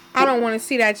 I don't want to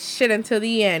see that shit until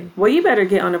the end. Well, you better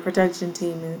get on a production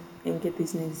team and get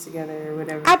these niggas together or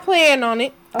whatever. I plan on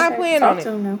it. Okay, I plan on it.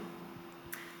 To them now.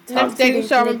 Next dating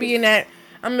show, I'm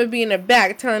gonna be in the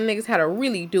back telling niggas how to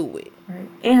really do it. Right.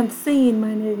 And scene, my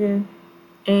nigga.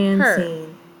 And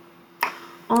scene.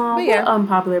 What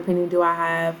unpopular opinion do I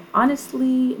have?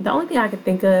 Honestly, the only thing I could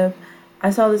think of, I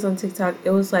saw this on TikTok.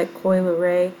 It was like Coi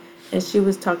Leray, and she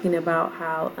was talking about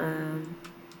how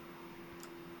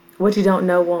what you don't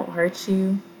know won't hurt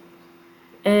you.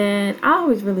 And I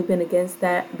always really been against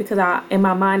that because in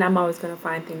my mind, I'm always going to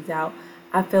find things out.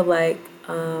 I feel like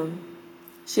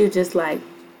she was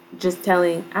just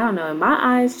telling, I don't know, in my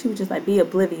eyes, she would just like be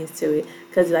oblivious to it.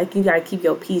 Because like you got to keep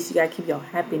your peace, you got to keep your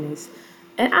happiness.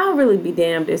 And I'll really be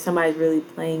damned if somebody's really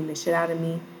playing the shit out of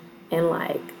me. And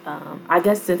like, I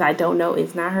guess since I don't know,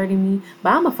 it's not hurting me.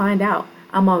 But I'm going to find out.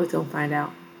 I'm always going to find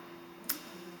out.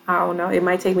 I don't know. It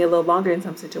might take me a little longer in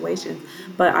some situations.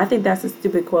 But I think that's a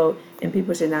stupid quote. And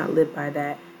people should not live by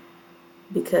that.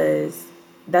 Because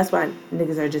that's why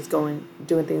niggas are just doing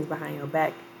things behind your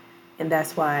back. And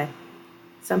that's why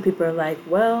some people are like,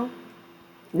 well,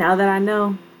 now that I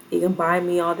know, you can buy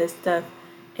me all this stuff.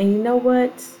 And you know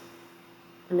what?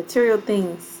 The material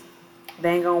things,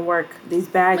 they ain't gonna work. These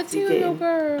bags you getting,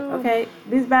 girl. Okay?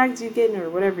 These bags you getting or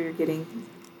whatever you're getting,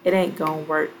 it ain't gonna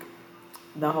work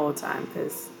the whole time.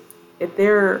 Because if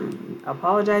they're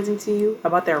apologizing to you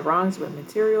about their wrongs with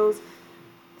materials,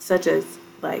 such as,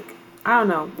 like, I don't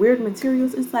know, weird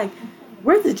materials, it's like,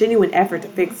 where's the genuine effort to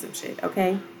fix some shit,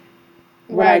 okay?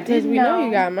 Right, because we know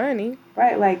you got money.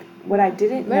 Right, like, what I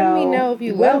didn't know, let me know if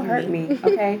you will love hurt me,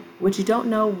 okay? What you don't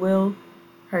know will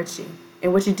hurt you.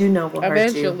 And what you do know will hurt you.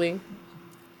 Eventually.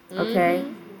 Okay?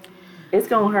 Mm-hmm. It's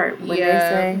gonna hurt when they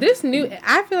say...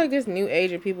 I feel like this new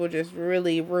age of people just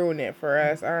really ruin it for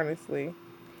us, honestly.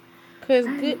 Because,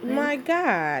 my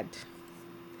God.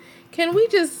 Can we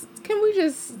just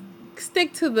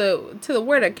stick to the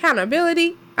word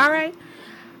accountability, all right?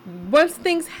 Once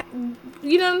things,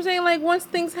 you know what I'm saying? Like, once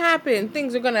things happen,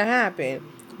 things are going to happen.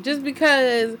 Just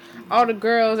because all the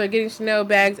girls are getting Chanel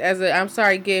bags as a I'm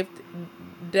sorry gift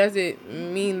doesn't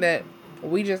mean that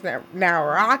we just now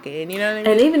rocking, you know what I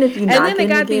mean? And even if you not, and then they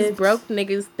got these broke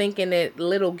niggas thinking that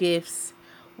little gifts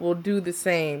will do the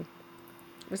same.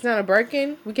 It's not a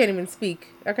Birkin. We can't even speak,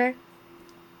 okay?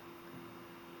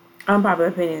 Unpopular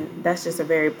opinion, that's just a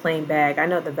very plain bag. I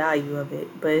know the value of it,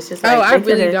 but it's just like... Oh, I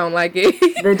really don't like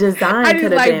it. The design I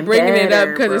just like bringing it up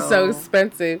because it's so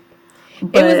expensive.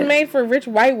 But it was made for rich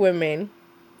white women.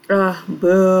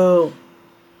 Boo.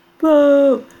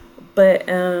 Boo. But,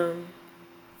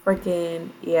 freaking,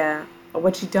 yeah.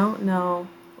 What you don't know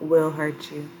will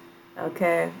hurt you.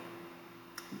 Okay?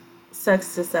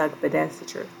 Sucks to suck, but that's the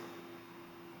truth.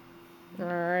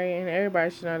 Alright, and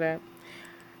everybody should know that.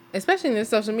 Especially in this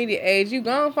social media age, you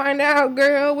gonna find out,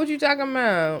 girl, what you talking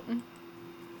about.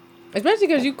 Especially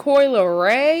because you Coi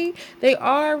Leray, they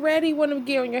already want to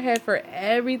get on your head for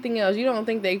everything else. You don't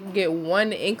think they can get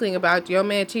one inkling about your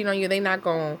man cheating on you, they not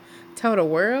gonna tell the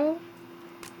world?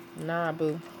 Nah,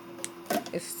 boo.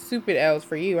 It's stupid L's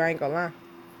for you, I ain't gonna lie.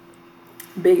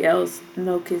 Big L's,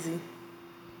 no kizzy.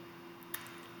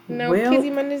 No kizzy,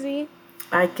 my nizzy.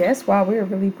 I guess while we're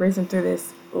really breezing through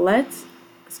this, let's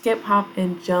skip, hop,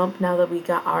 and jump now that we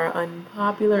got our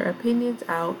unpopular opinions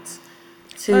out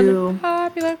to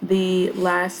the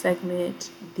last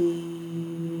segment,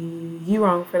 the You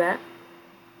wrong for that.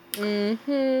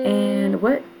 And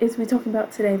what is we talking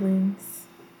about today, Lynns?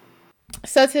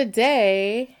 So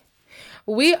today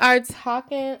we are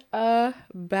talking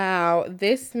about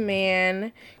this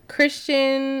man,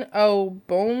 Christian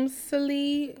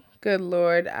Obumseli. Good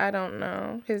Lord, I don't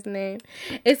know his name.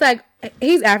 It's like,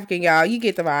 he's African, y'all. You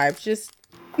get the vibes.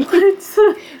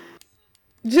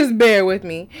 Just bear with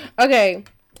me. Okay,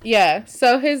 yeah.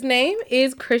 So his name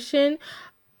is Christian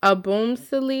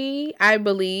Obumseli, I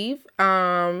believe.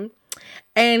 And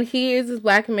he is this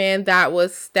black man that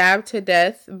was stabbed to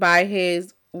death by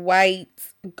his white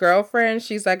girlfriend.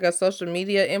 She's like a social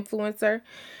media influencer.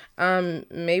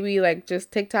 Maybe like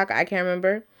just TikTok. I can't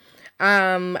remember.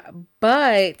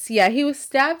 But yeah, he was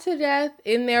stabbed to death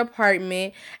in their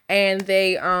apartment, and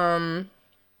they, I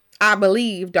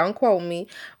believe, don't quote me,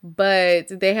 but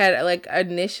they had like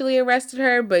initially arrested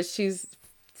her, but she's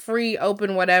free,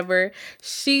 open, whatever.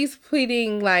 She's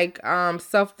pleading like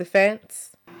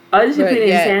self-defense. Oh, did she plead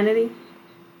insanity?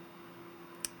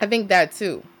 I think that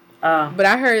too. But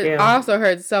I also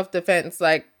heard self-defense,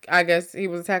 like I guess he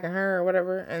was attacking her or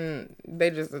whatever, and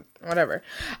they just whatever.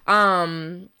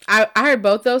 I heard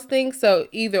both those things, so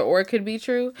either or could be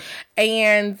true.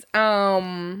 And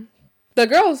the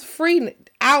girl's free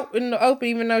out in the open,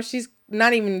 even though she's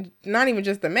not even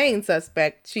just the main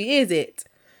suspect. She is it.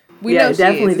 We know she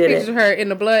definitely did it. Pictures of her in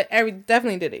the blood.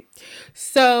 Definitely did it.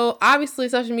 So obviously,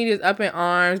 social media is up in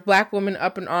arms. Black women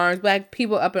up in arms. Black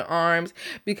people up in arms,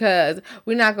 because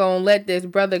we're not gonna let this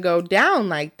brother go down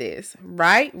like this.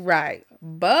 Right.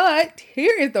 But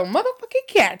here is the motherfucking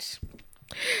catch.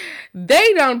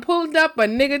 They done pulled up a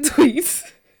nigga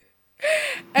tweets.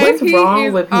 What's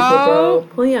wrong with people, bro?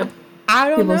 Pulling up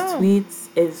people's tweets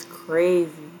is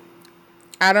crazy.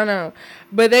 I don't know,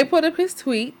 but they put up his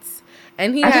tweets.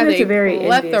 And he had a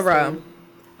plethora.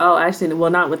 Oh, actually,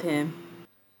 well, not with him.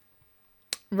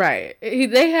 Right.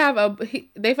 They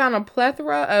found a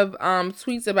plethora of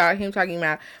tweets about him talking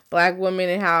about black women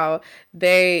and how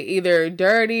they either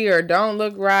dirty or don't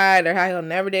look right, or how he'll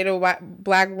never date a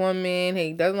black woman.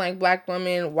 He doesn't like black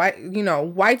women.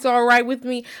 White's all right with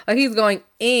me. Like, he's going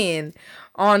in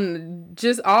on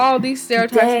just all these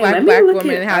stereotypes black women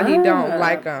and how he don't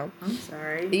like them. I'm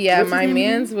sorry. Yeah, my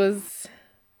man's was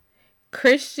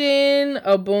Christian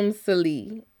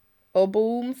Obumseli,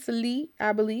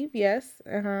 I believe. Yes.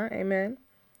 Amen.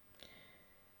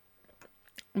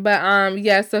 But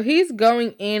yeah, so he's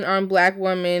going in on black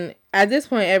women at this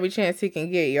point every chance he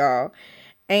can get, y'all.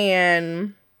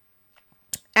 And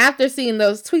after seeing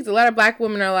those tweets, a lot of black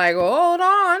women are like, "Oh,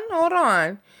 hold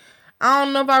on. I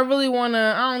don't know if I really want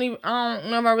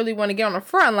to get on the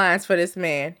front lines for this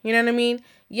man." You know what I mean?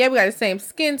 Yeah, we got the same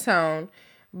skin tone,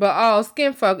 but all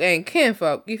skin folk ain't kin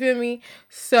folk. You feel me?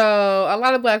 So a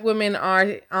lot of black women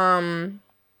are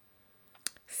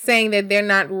saying that they're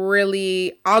not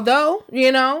really, although,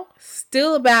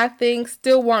 still a bad thing,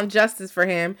 still want justice for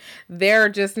him. They're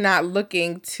just not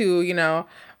looking to,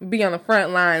 be on the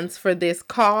front lines for this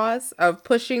cause of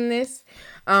pushing this.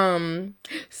 So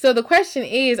the question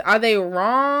is, are they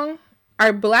wrong?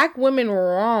 Are black women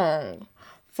wrong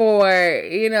for,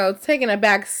 taking a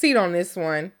back seat on this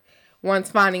one?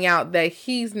 Once finding out that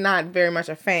he's not very much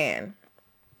a fan.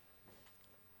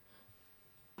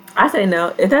 I say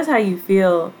no. If that's how you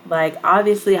feel, like,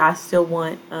 obviously I still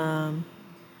want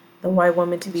the white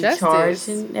woman to be charged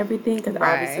and everything, because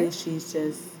obviously she's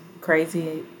just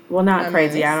crazy. Well, not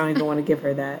crazy. I don't even want to give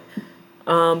her that.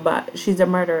 But she's a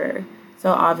murderer.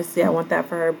 So obviously I want that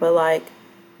for her. But like,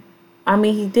 I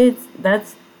mean,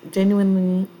 that's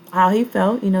genuinely how he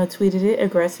felt, tweeted it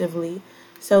aggressively.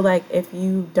 So, like, if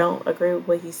you don't agree with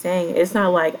what he's saying, it's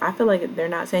not like, I feel like they're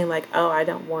not saying, like, oh, I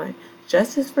don't want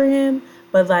justice for him.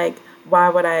 But, like, why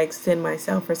would I extend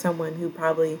myself for someone who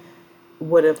probably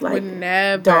would have, like,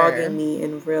 dogging me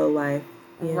in real life?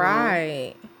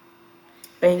 Right.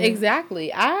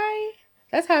 Exactly.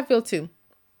 That's how I feel, too.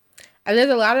 And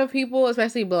there's a lot of people,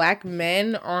 especially black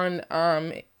men, on,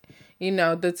 the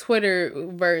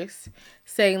Twitterverse,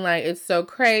 saying, like, it's so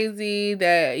crazy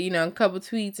that, a couple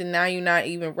tweets and now you're not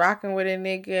even rocking with a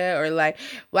nigga. Or, like,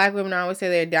 black women always say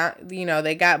they're down,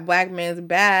 they got black men's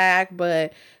back,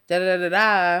 but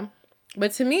da-da-da-da-da.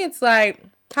 But to me, it's like,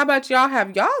 how about y'all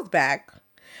have y'all's back?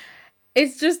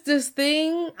 It's just this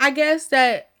thing, I guess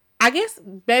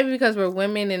maybe because we're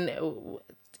women and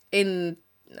in,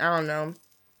 I don't know,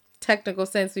 technical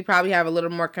sense, we probably have a little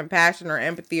more compassion or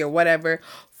empathy or whatever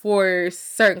for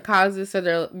certain causes,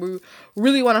 so we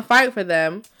really want to fight for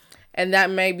them. And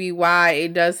that may be why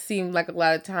it does seem like a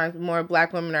lot of times more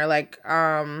black women are like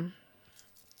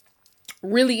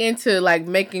really into like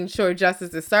making sure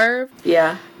justice is served.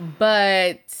 Yeah.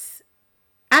 But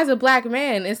as a black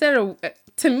man, instead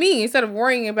of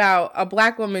worrying about a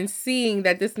black woman seeing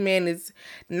that this man is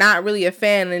not really a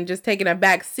fan and just taking a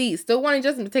back seat, still wanting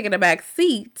Justin to take a back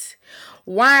seat,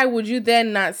 why would you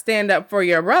then not stand up for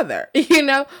your brother? You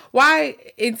know, why,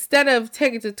 instead of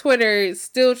taking to Twitter,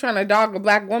 still trying to dog a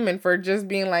black woman for just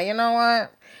being like, you know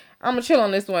what, I'm gonna chill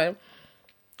on this one.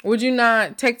 Would you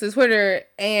not take to Twitter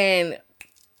and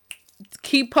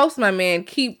keep posting my man,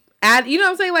 keep add, you know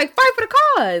what I'm saying? Like, fight for the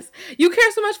cause. You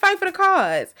care so much, fight for the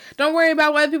cause. Don't worry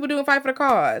about what other people do and fight for the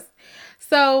cause.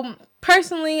 So,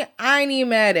 personally, I ain't even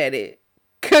mad at it.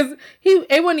 Because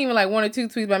it wasn't even like 1 or 2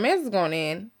 tweets my man was going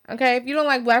in. Okay? If you don't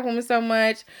like black women so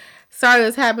much, sorry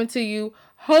this happened to you.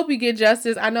 Hope you get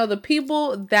justice. I know the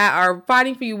people that are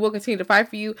fighting for you will continue to fight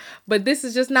for you. But this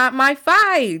is just not my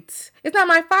fight. It's not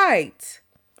my fight.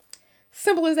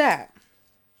 Simple as that.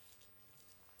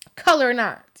 Color or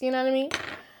not. You know what I mean?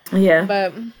 Yeah.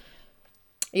 But,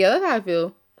 yeah, that's how I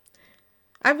feel.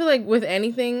 I feel like with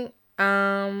anything,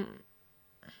 at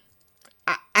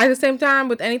the same time,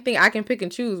 with anything, I can pick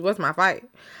and choose what's my fight.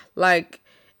 Like,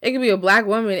 it could be a black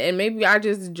woman, and maybe I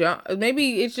just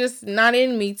maybe it's just not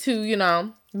in me to, you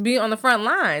know, be on the front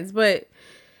lines. But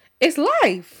it's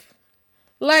life.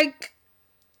 Like,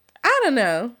 I don't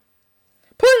know.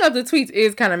 Pulling up the tweets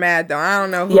is kind of mad, though. I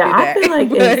don't know who did that. I feel like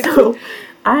it's so...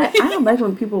 I don't like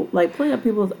when people, like, pulling up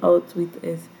people's old tweets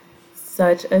is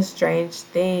such a strange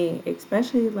thing,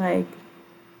 especially, like,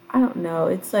 I don't know,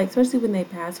 it's like, especially when they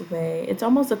pass away, it's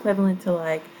almost equivalent to,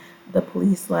 like, the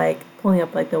police, like, pulling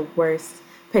up, like, the worst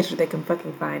picture they can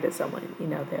fucking find of someone, you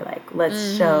know, they're like,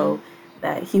 let's show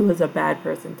that he was a bad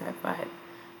person type vibe,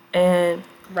 and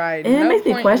right, and it makes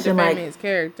me question, like, his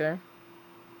character.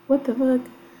 What the fuck?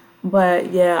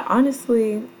 But, yeah,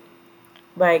 honestly,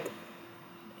 like,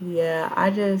 yeah,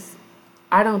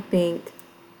 I don't think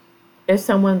if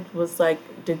someone was like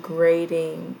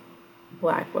degrading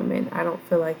black women, I don't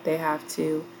feel like they have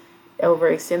to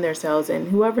overextend themselves. And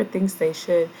whoever thinks they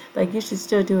should, like, you should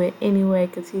still do it anyway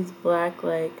because he's black.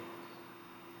 Like,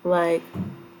 I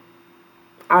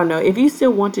don't know. If you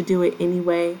still want to do it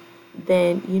anyway,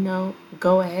 then, you know,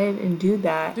 go ahead and do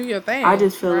that. Do your thing. I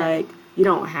just feel like you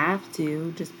don't have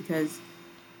to just because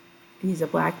he's a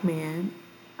black man.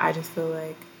 I just feel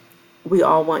like we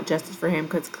all want justice for him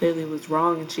because clearly it was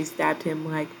wrong and she stabbed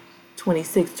him like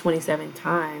 26, 27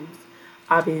 times.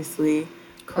 Obviously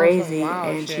crazy,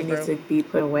 and she needs to be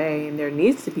put away and there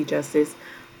needs to be justice.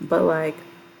 But like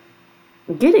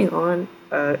getting on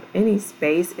any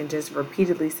space and just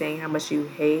repeatedly saying how much you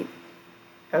hate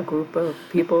a group of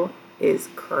people is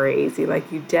crazy.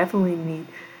 Like, you definitely need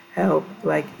help.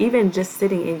 Like, even just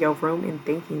sitting in your room and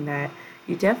thinking that,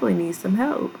 you definitely need some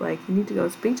help. Like, you need to go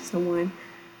speak to someone.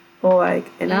 Or like,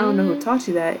 and I don't know who taught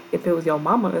you that. If it was your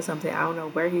mama or something, I don't know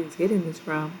where he was getting this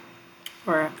from,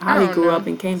 or how he grew up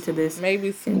and came to this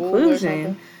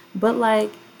conclusion. But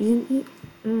like, any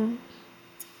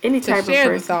type of person,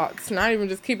 share the thoughts, not even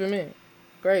just keep them in.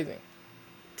 Crazy.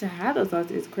 To have those thoughts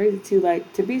is crazy too.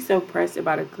 Like, to be so pressed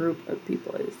about a group of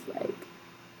people is like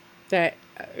that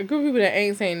a group of people that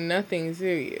ain't saying nothing to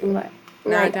you.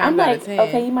 Like I'm like,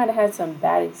 okay, you might have had some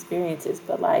bad experiences,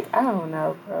 but like, I don't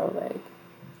know, bro. Like,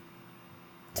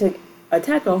 to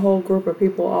attack a whole group of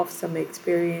people off some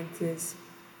experiences,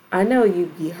 I know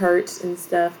you'd be hurt and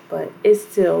stuff, but it's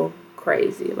still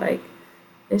crazy. Like,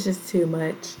 it's just too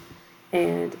much.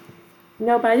 And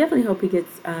no, but I definitely hope he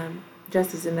gets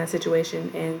justice in that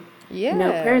situation. And you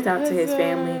know, prayers out to his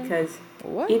family, because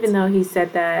even though he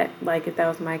said that, like, if that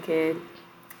was my kid,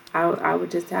 I would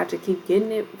just have to keep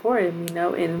getting it for him, you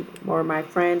know, and or my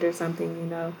friend or something, you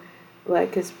know, like,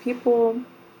 because people.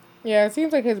 Yeah, it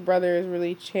seems like his brother is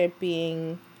really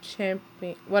championing,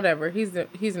 whatever. He's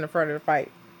in the front of the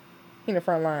fight. He's in the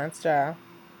front lines, child.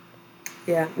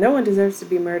 Yeah, no one deserves to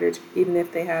be murdered, even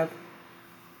if they have.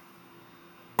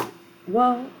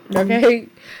 Well, okay,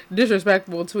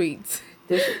 disrespectful tweets.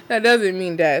 That doesn't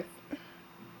mean death.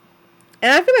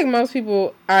 And I feel like most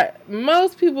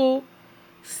people,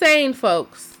 sane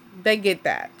folks, they get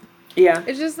that. Yeah,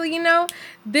 it's just like, you know,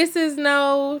 this is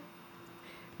no.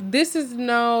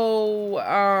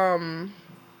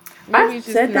 I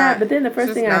said that, but then the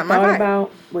first thing I thought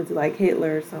about was like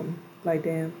Hitler or something. Like,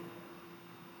 damn,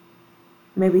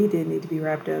 maybe he did need to be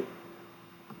wrapped up.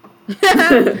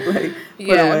 Like,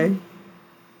 put away.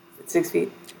 6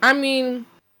 feet. I mean,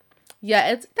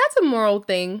 yeah, that's a moral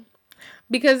thing,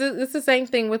 because it's the same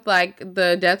thing with like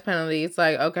the death penalty. It's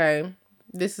like, okay,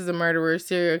 this is a murderer,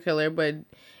 serial killer, but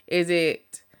is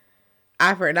it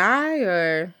eye for an eye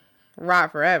or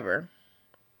rot forever?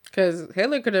 Because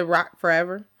Hitler could have rot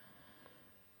forever,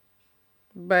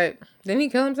 but didn't he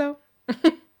kill himself?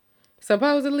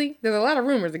 Supposedly, there's a lot of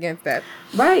rumors against that.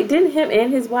 Right? Didn't him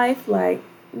and his wife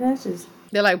that's just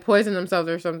they're like poison themselves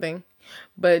or something.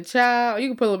 But child, you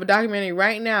can pull up a documentary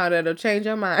right now that'll change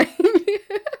your mind.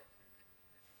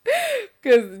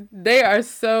 Because there are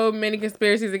so many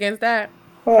conspiracies against that.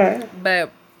 What?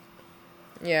 But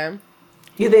yeah.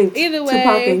 You think either way,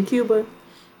 Tupac in Cuba?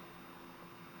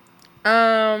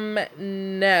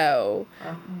 No.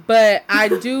 But I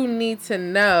do need to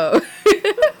know.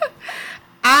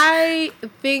 I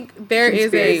think there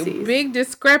is a big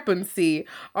discrepancy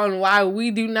on why we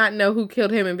do not know who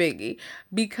killed him and Biggie.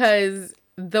 Because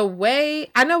the way,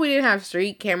 I know we didn't have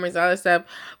street cameras and all that stuff,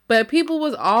 but people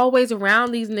was always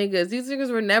around these niggas. These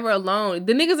niggas were never alone.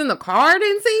 The niggas in the car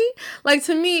didn't see? Like,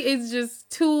 to me, it's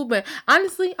just too, but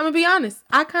honestly, I'm gonna be honest.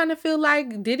 I kind of feel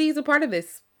like Diddy's a part of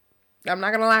this. I'm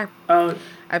not gonna lie. Oh.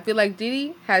 I feel like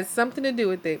Diddy has something to do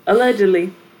with it.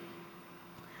 Allegedly.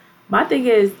 My thing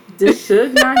is, does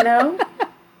Suge not know?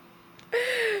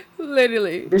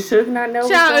 Literally. Does Suge not know?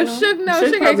 Child, if Suge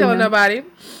knows, Suge ain't telling nobody.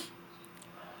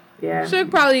 Yeah. Suge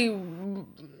probably,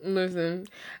 listen,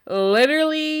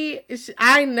 literally,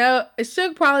 I know,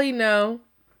 Suge probably know,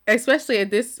 especially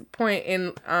at this point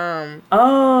in, this point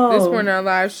in our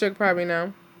lives, Suge probably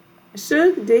know.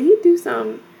 Suge, did he do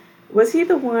something? Was he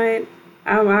the one,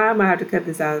 I might have to cut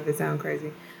this out if it sounds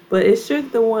crazy, but is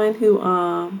Suge the one who,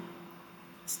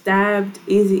 stabbed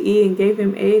Eazy-E and gave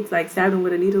him AIDS, like stabbed him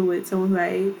with a needle with someone who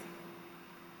had AIDS?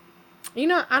 You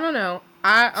know, I don't know.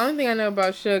 Only thing I know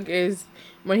about Suge is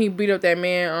when he beat up that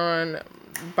man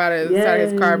by the side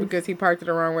of his car because he parked it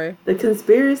the wrong way. The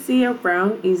conspiracy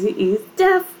around Eazy-E's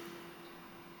death.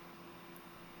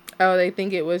 Oh, they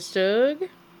think it was Suge?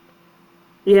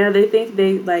 Yeah, they think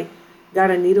they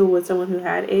got a needle with someone who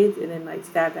had AIDS and then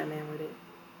stabbed that man with it.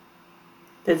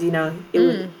 Because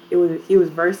he was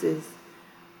versus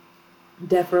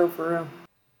Death Row for real.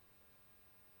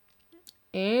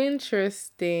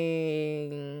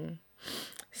 Interesting.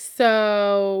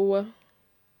 So,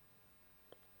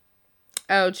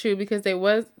 true, because they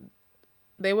was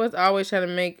always trying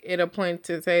to make it a point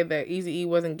to say that Eazy-E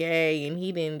wasn't gay and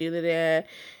he didn't do that.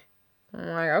 I'm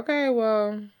like, okay,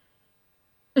 well,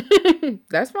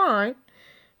 that's fine,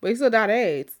 but he still died of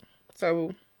AIDS.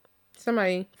 So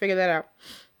somebody figure that out.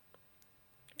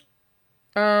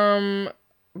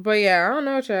 But yeah, I don't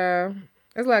know, child.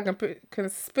 It's like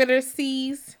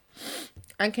conspiracies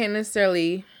I can't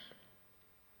necessarily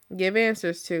give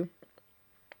answers to.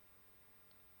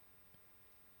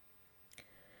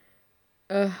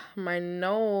 My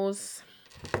nose.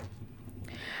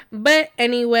 But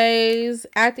anyways,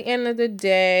 at the end of the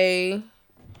day,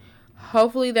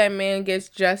 hopefully that man gets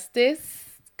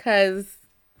justice, because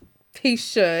he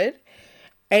should.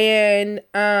 And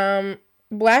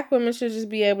Black women should just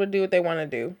be able to do what they want to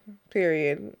do.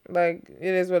 Period. Like,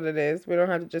 it is what it is. We don't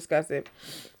have to discuss it.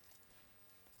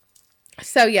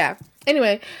 So, yeah.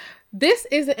 Anyway, this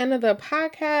is the end of the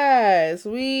podcast.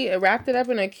 We wrapped it up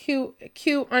in a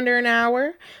cute under an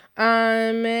hour.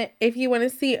 If you want to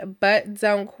see But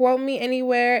Don't Quote Me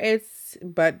anywhere, it's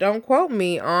But Don't Quote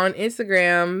Me on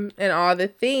Instagram and all the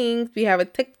things. We have a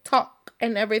TikTok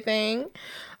and everything.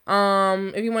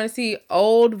 If you want to see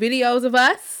old videos of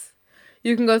us,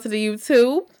 you can go to the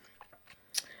YouTube.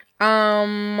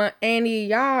 And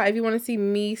y'all, if you want to see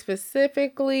me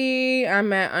specifically,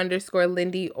 I'm at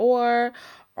 _Lindy Orr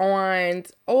on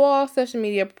all social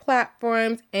media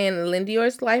platforms and Lindy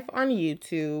Orr's Life on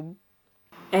YouTube.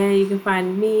 And you can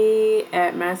find me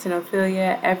at Madison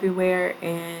Ophelia everywhere,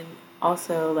 and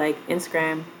also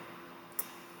Instagram,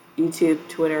 YouTube,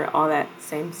 Twitter, all that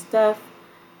same stuff.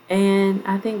 And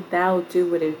I think that'll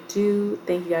do what it do.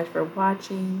 Thank you guys for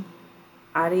watching.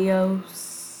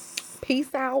 Adios.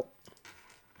 Peace out.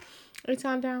 It's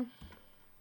on down.